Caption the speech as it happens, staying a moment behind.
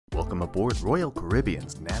welcome aboard Royal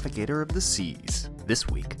Caribbean's Navigator of the Seas. This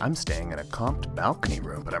week, I'm staying in a comped balcony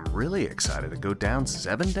room, but I'm really excited to go down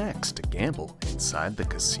 7 decks to gamble inside the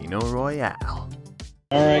Casino Royale.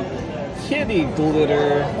 Alright, kitty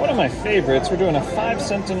glitter, one of my favorites. We're doing a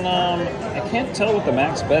 5-cent denom. I can't tell what the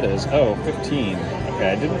max bet is. Oh, 15.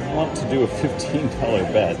 Okay, I didn't want to do a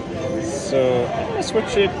 $15 bet. So I'm going to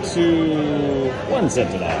switch it to 1 cent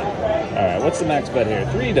denom. Alright, what's the max bet here?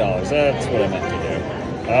 $3. That's what I meant to do.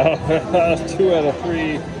 Oh, 2 out of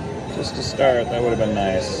 3 just to start. That would have been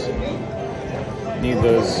nice. Need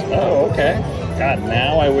those. Oh, okay. God,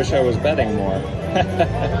 now I wish I was betting more.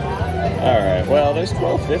 Alright, well, there's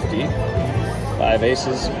 $12.50. 5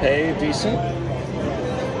 aces pay decent.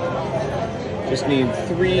 Just need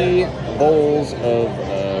 3 bowls of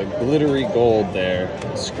glittery gold there.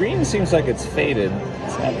 The screen seems like it's faded.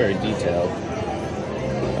 It's not very detailed.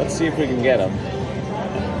 Let's see if we can get them.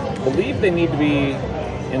 I believe they need to be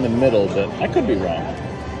in the middle, but I could be wrong.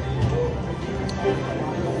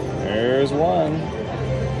 There's 1.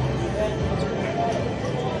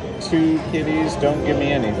 2 kitties don't give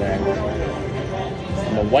me anything.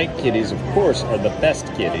 And the white kitties, of course, are the best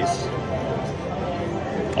kitties.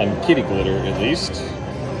 On kitty glitter, at least.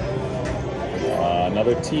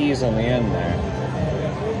 Another tease on the end there.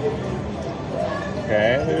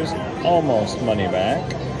 Okay, there's almost money back.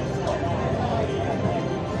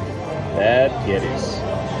 Bad kitties.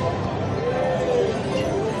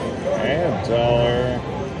 Okay, $1.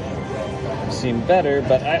 I've seen better,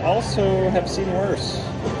 but I also have seen worse.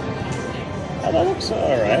 Oh, that looks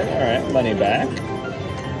alright, money back.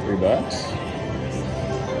 $3.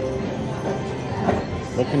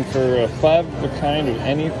 Looking for a 5 of a kind of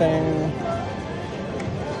anything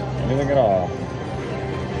at all.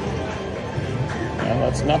 And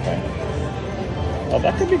that's nothing. Oh,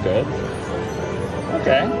 that could be good.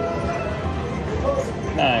 Okay.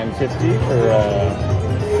 $9.50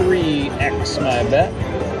 for 3x my bet.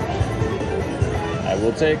 I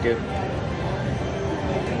will take it.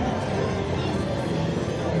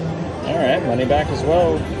 Alright, money back as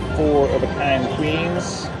well. 4 of a kind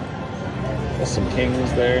queens. There's some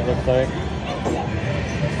kings there, it looks like.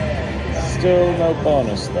 Still no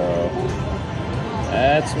bonus, though.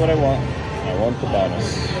 That's what I want. I want the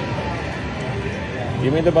bonus.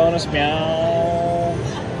 Give me the bonus, meow.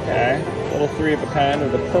 Okay. Little 3 of a kind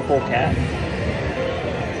with the purple cat.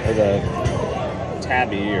 Or the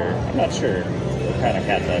tabby, or I'm not sure what kind of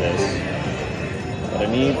cat that is. But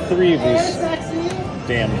I need 3 of these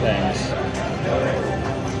damn things.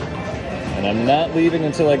 And I'm not leaving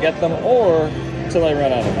until I get them or until I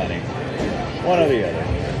run out of money. One or the other.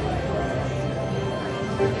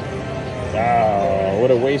 Oh, what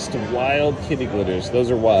a waste of wild kitty glitters. Those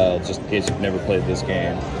are wild, just in case you've never played this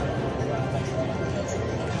game.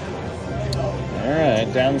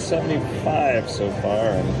 Alright, down 75 so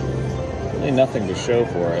far, and really nothing to show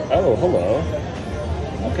for it. Oh, hello.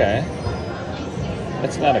 Okay.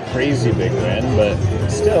 That's not a crazy big win, but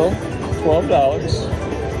still, $12.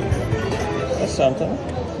 That's something.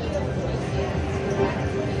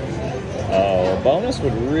 Oh, a bonus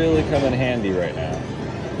would really come in handy right now.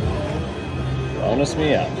 Bonus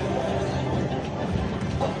me up.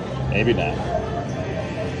 Maybe not.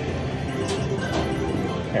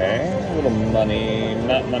 Okay, a little money,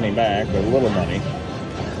 not money back, but a little money.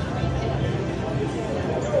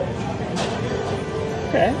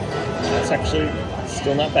 Okay, that's actually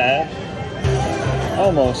still not bad.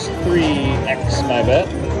 Almost 3x my bet,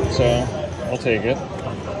 so I'll take it.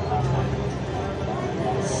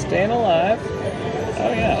 Staying alive.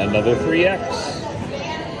 Oh yeah, another 3x.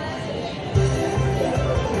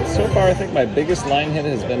 So far, I think my biggest line hit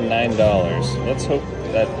has been $9. Let's hope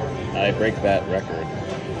that I break that record.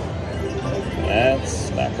 That's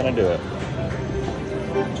not gonna do it.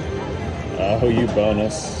 Oh, you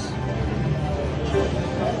bonus.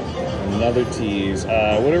 Another tease.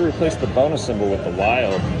 Would have replaced the bonus symbol with the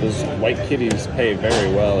wild. Those white kitties pay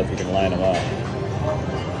very well if you can line them up.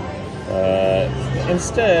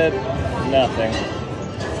 Instead, nothing.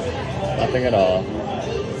 Nothing at all.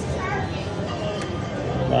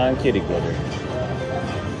 Non-kitty glitter.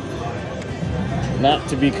 Not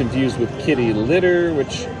to be confused with kitty litter,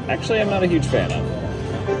 which actually I'm not a huge fan of.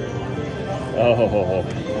 Oh,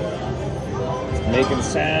 it's making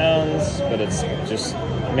sounds, but it's just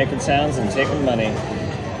making sounds and taking money.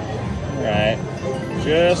 Alright,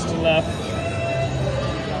 just enough.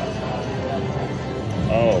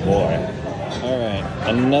 Oh boy. Alright,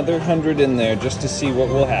 another 100 in there just to see what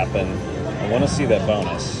will happen. I want to see that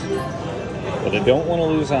bonus. But I don't want to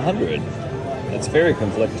lose 100. That's very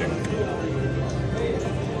conflicting.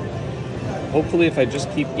 hopefully if I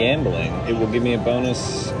just keep gambling, it will give me a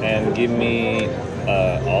bonus and give me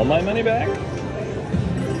all my money back.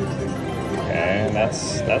 Okay, and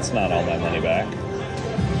that's not all my money back.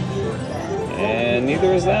 And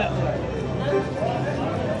neither is that.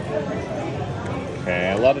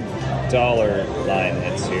 Okay, a lot of dollar line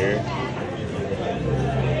hits here.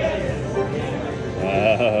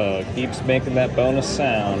 Keeps making that bonus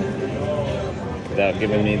sound without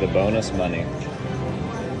giving me the bonus money.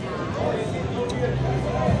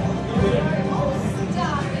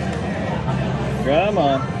 Come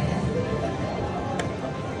on.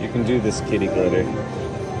 You can do this, Kitty Glitter.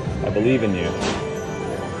 I believe in you.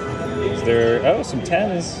 Is there... Oh, some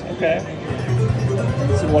 10s. Okay.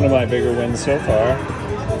 This is one of my bigger wins so far.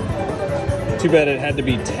 Too bad it had to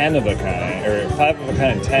be 10 of a kind, or 5 of a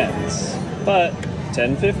kind 10s. But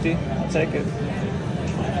 10.50, I'll take it.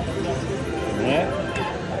 Yeah.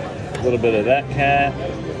 A little bit of that cat.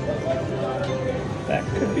 That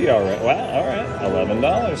could be all right. Wow, all right.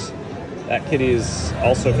 $11. That kitty is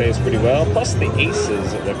also pays pretty well. Plus the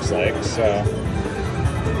aces, it looks like. So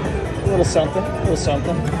a little something,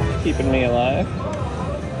 keeping me alive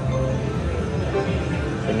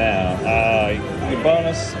for now. Your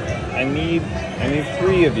bonus. I need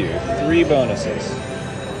 3 of you. 3 bonuses.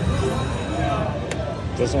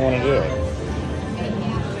 Doesn't want to do it.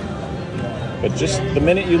 But just the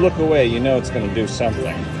minute you look away, you know it's going to do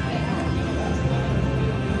something.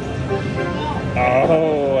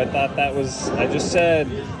 Oh, I thought that was... I just said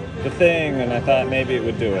the thing, and I thought maybe it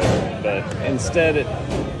would do it. But instead,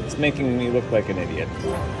 it's making me look like an idiot.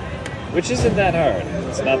 Which isn't that hard.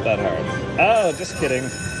 It's not that hard. Oh, just kidding.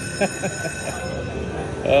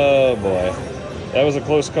 Oh, boy. That was a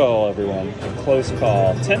close call, everyone. A close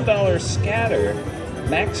call. $10 scatter.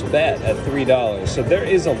 Max bet at $3, so there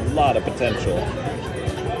is a lot of potential.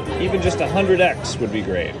 Even just 100x would be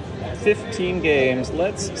great. 15 games.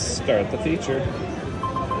 Let's start the feature.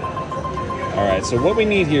 All right, so what we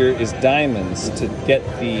need here is diamonds to get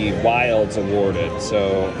the wilds awarded.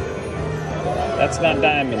 So that's not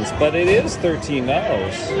diamonds, but it is $13.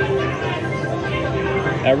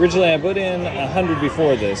 Now, originally I put in 100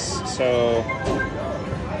 before this, so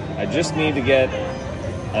I just need to get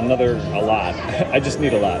a lot. I just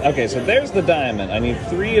need a lot. Okay, so there's the diamond. I need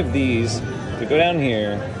 3 of these to go down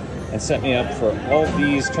here and set me up for all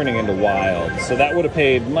these turning into wild. So that would have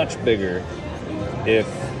paid much bigger if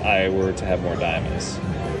I were to have more diamonds.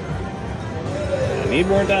 I need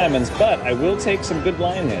more diamonds, but I will take some good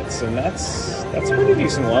line hits, and that's a pretty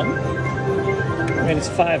decent one. I mean, it's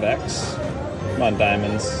 5x. Come on,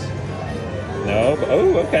 diamonds. No, but,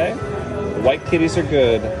 oh, okay. The white kitties are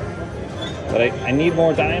good. But I need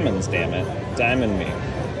more diamonds, damn it. Diamond me.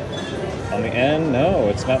 On the end, no,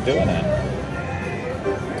 it's not doing it.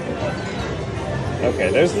 Okay,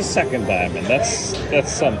 there's the second diamond.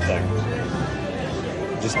 That's something.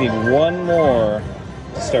 Just need one more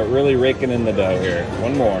to start really raking in the dough here.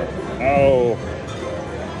 One more. Oh.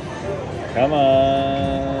 Come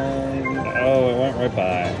on. Oh, it went right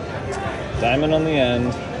by. Diamond on the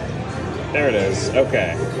end. There it is.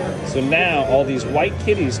 Okay. So now all these white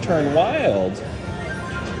kitties turn wild.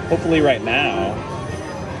 Hopefully right now.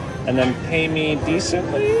 And then pay me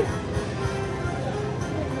decently?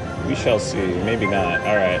 We shall see. Maybe not.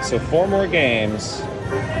 Alright, so 4 more games.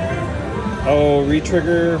 Oh,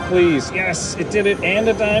 retrigger, please. Yes, it did it. And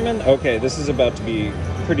a diamond? Okay, this is about to be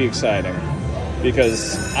pretty exciting.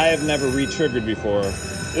 Because I have never retriggered before.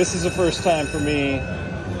 This is the first time for me.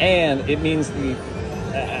 And it means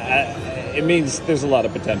it means there's a lot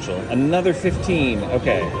of potential. Another 15.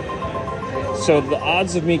 Okay. So the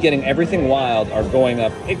odds of me getting everything wild are going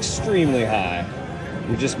up extremely high.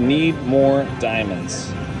 We just need more diamonds.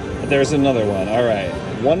 But there's another one. All right.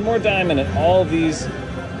 One more diamond and all of these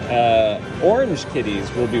orange kitties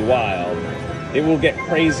will be wild. It will get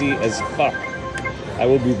crazy as fuck. I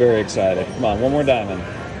will be very excited. Come on, one more diamond.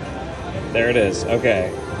 There it is. Okay.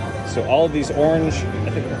 So all of these orange,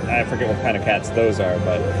 I forget what kind of cats those are,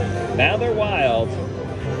 but now they're wild,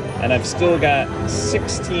 and I've still got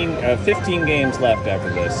 15 games left after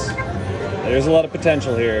this. There's a lot of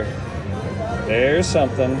potential here. There's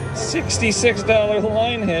something. $66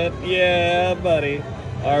 line hit. Yeah, buddy.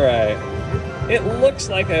 All right. It looks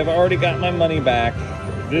like I've already got my money back.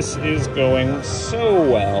 This is going so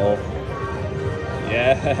well.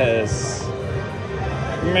 Yes.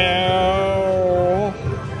 Meow.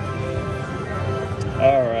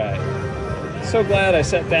 All right. So glad I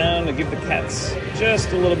sat down to give the cats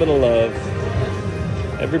just a little bit of love.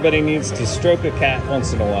 Everybody needs to stroke a cat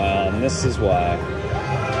once in a while, and this is why.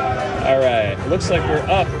 All right. Looks like we're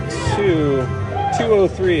up to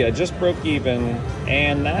 203. I just broke even,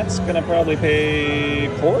 and that's gonna probably pay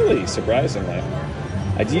poorly, surprisingly.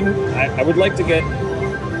 I would like to get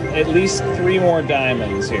at least 3 more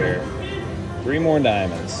diamonds here. 3 more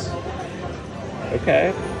diamonds.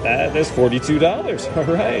 Okay, that is $42. All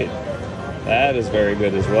right. That is very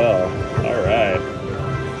good as well. All right.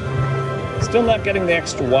 Still not getting the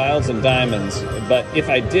extra wilds and diamonds, but if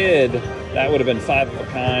I did, that would have been 5 of a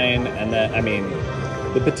kind, and that, I mean,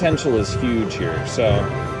 the potential is huge here. So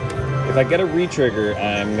if I get a retrigger,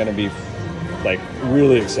 I'm gonna be like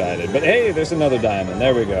really excited. But hey, there's another diamond.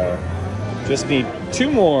 There we go. Just need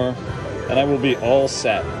 2 more, and I will be all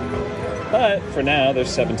set. But for now, there's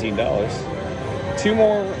 $17. 2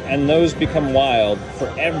 more, and those become wild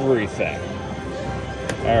for everything.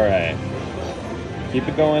 All right. Keep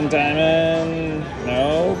it going, diamond.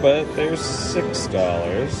 No, but there's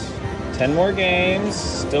 $6. 10 more games,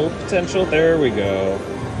 still potential. There we go.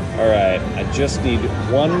 All right, I just need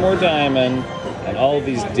 1 more diamond, and all of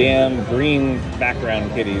these damn green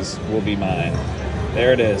background kitties will be mine.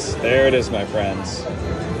 There it is. There it is, my friends.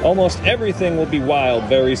 Almost everything will be wild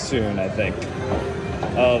very soon, I think.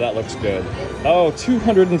 Oh, that looks good. Oh,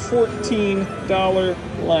 $214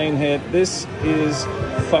 line hit. This is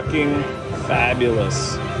fucking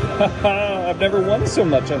fabulous. I've never won so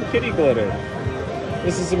much on kitty glitter.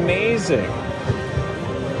 This is amazing.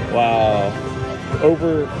 Wow.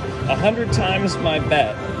 Over 100 times my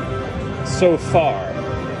bet so far.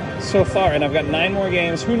 So far, and I've got 9 more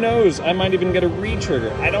games. Who knows? I might even get a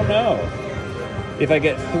retrigger. I don't know. If I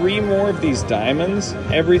get 3 more of these diamonds,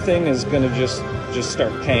 everything is gonna just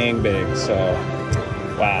start paying big. So,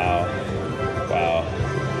 wow. Wow.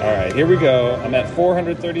 All right, here we go. I'm at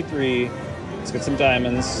 433. Let's get some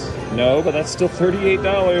diamonds. No, but that's still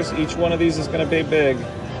 $38. Each one of these is gonna pay big.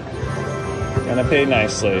 Gonna pay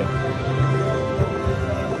nicely.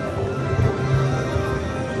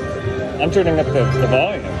 I'm turning up the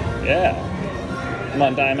volume. Yeah. Come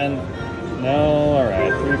on, diamond. No, all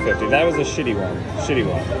right, 350. That was a shitty one. Shitty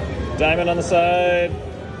one. Diamond on the side.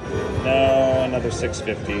 No, another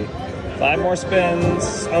 650. 5 more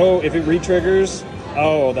spins. Oh, if it re-triggers.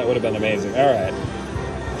 Oh, that would have been amazing. All right.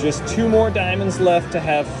 Just 2 more diamonds left to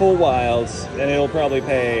have full wilds, and it'll probably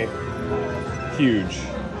pay huge.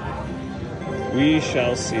 We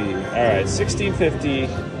shall see. All right, 1650.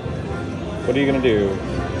 What are you gonna do?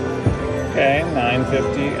 Okay,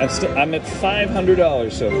 950. I'm at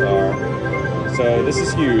 $500 so far. So this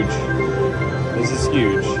is huge. This is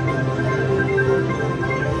huge.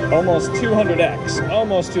 Almost 200x.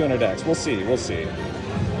 Almost 200x. We'll see. We'll see.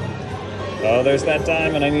 Oh, there's that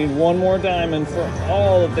diamond. I need 1 more diamond for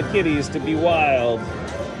all of the kitties to be wild.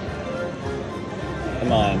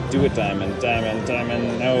 Come on, do it, diamond. Diamond,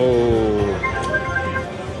 diamond. No.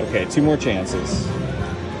 Okay, 2 more chances.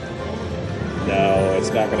 No,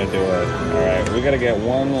 it's not going to do it. All right, we got to get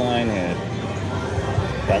 1 line hit.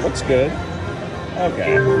 That looks good.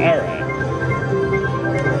 Okay, all right.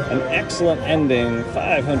 An excellent ending,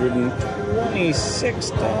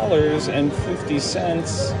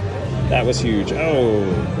 $526.50. That was huge. Oh,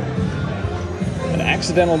 an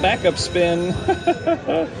accidental backup spin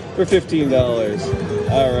for $15.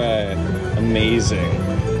 All right, amazing,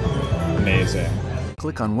 amazing.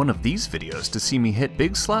 Click on one of these videos to see me hit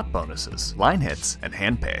big slot bonuses, line hits, and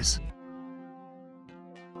hand pays.